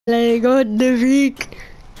Like, what the freak?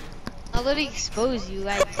 I'll literally expose you.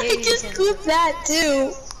 I just clipped that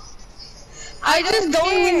too. I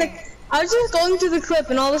was just going through the clip,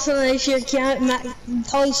 and all of a sudden I see your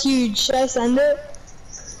Holly's huge. Should I send it?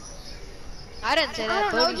 I didn't say that.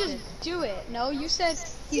 I don't know. Just do it. No, you said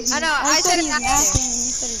he's. I know. I said he's it nasty, and you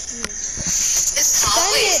said he's huge. Is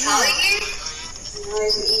Holly here? No,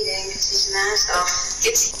 he's eating because he's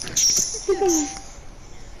masked off.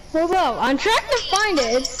 Hold up, I'm trying to find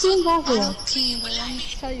it. It's too impossible. But let me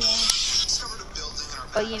tell you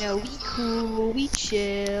what. But you know, we cool, we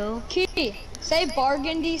chill. Key, say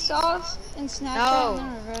burgundy sauce and Snapchat and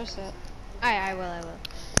then reverse it. I will.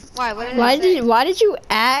 Why? What did Why did you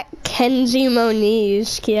at Kenzie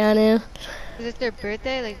Moniz, Keanu? Is it their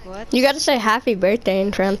birthday? Like what? You gotta say happy birthday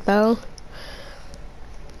in Trento.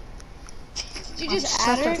 Did you just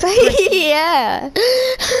add her? Yeah.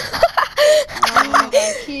 Oh my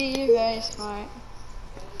god, Key, you're very smart.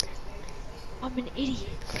 I'm an idiot.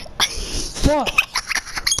 What?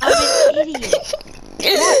 I'm an idiot.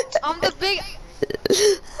 What? I'm the big.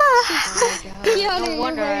 Oh my god. Keanu, No you're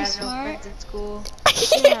wonder I very have no smart. friends in school.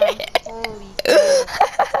 Yeah. Holy crap.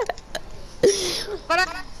 But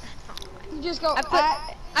You just go I put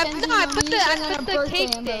the birthday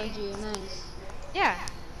cake thing. emoji. Nice. Yeah.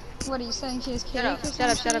 What are you saying? She has cake Shut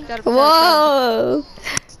up. Whoa.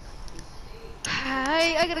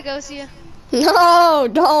 I gotta go. See ya. No,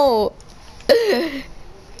 don't.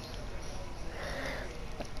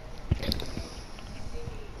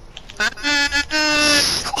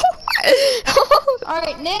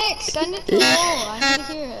 Alright, Nick, send it to the wall. I need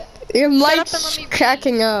to hear it. Your Shut up mic's and let me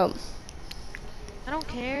cracking up. I don't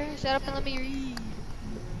care. Shut up and let me read.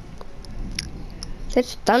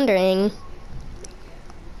 It's thundering.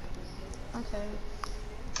 Okay.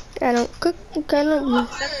 I don't cook.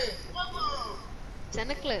 Send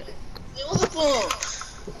a clip.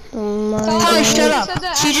 Oh my Holly, God. shut up.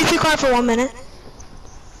 Can you just be quiet for 1 minute?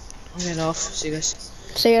 I'm getting off. See you guys.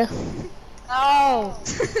 See ya. No.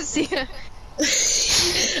 See ya.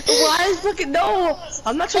 Why is fucking no?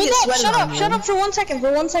 I'm not trying to get sweaty on you. Shut up for 1 second,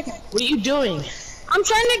 What are you doing? I'm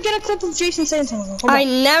trying to get a clip of Jason saying something. Hold I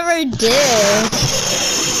on. never did.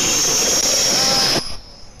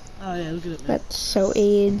 Oh yeah, look at it. Man. That's so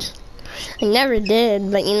age. I never did,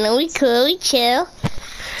 but you know we cool, we chill.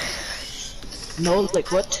 No,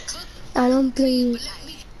 like what? I don't believe.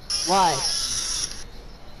 Why?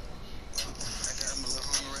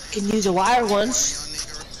 Can use a wire once.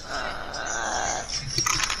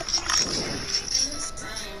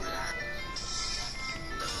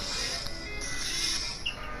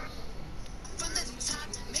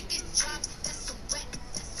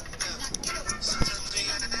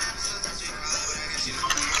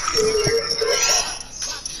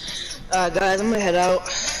 Guys, I'm gonna head out.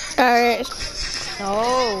 Alright.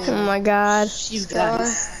 No. Oh my God. You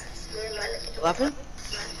guys. Weapon?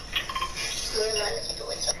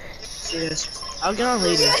 Serious. I'll get on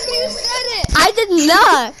later. You said it! I did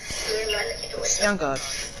not. Young God.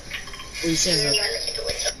 What are you saying, God?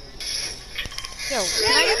 Yo,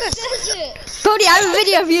 can I get this? Says it! Cody, I have a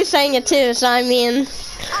video of you saying it too, so I mean.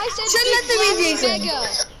 I said Send that to me, Jason. Mega.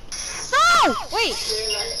 No! Wait.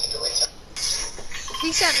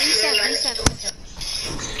 Resend.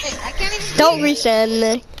 Wait, I can't even Don't hear.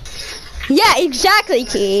 resend. Yeah, exactly,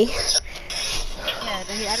 Key.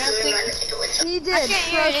 Yeah, I don't think. He did. I can't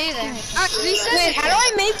hear it either. Resend. Wait, how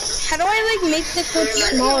do I like make the clip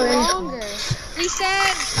smaller? Longer.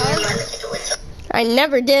 Resend. I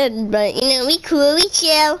never did, but you know we cool, we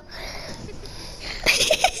chill.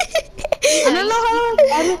 I don't know how to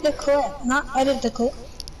edit the clip. Not edit the clip.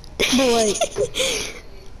 But like,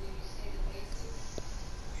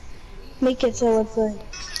 make it so it's like.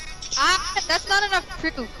 That's not enough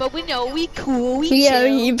proof, but we know we cool, we Yeah,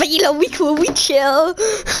 chill. but you know we cool, we chill.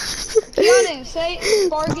 Keanu, say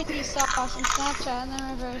burgundy sauce on Snapchat and then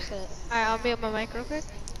reverse it. Alright, I'll mute my mic real quick.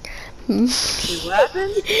 Wait, what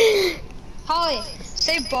happened? Holly,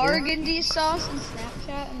 say burgundy sauce on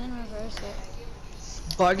Snapchat and then reverse it.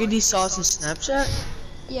 Burgundy sauce and Snapchat?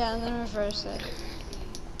 Yeah, and then reverse it.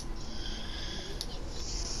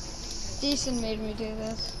 Jason made me do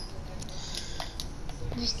this.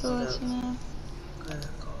 Just to let you know.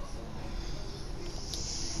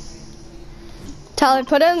 Tyler,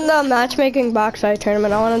 put in the matchmaking box fight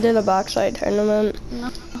tournament. I want to do the box fight tournament.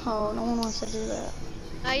 No, no one wants to do that.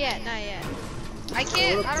 Not yet. I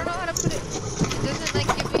can't, I don't know how to put it. It doesn't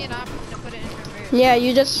like give me an option to put it in reverse. Yeah,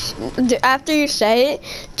 you just, after you say it,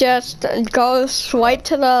 just go swipe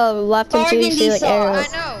to the left until you see like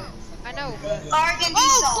arrows. I know. Burgundy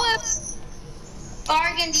sauce.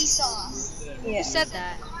 Burgundy sauce. You said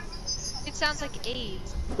that. It sounds like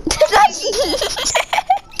AIDS.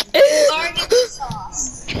 Burgundy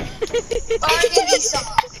sauce. Burgundy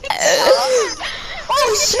sauce.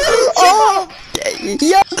 Oh shoot! Oh,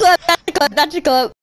 yo, clip, that's a clip, that's a clip.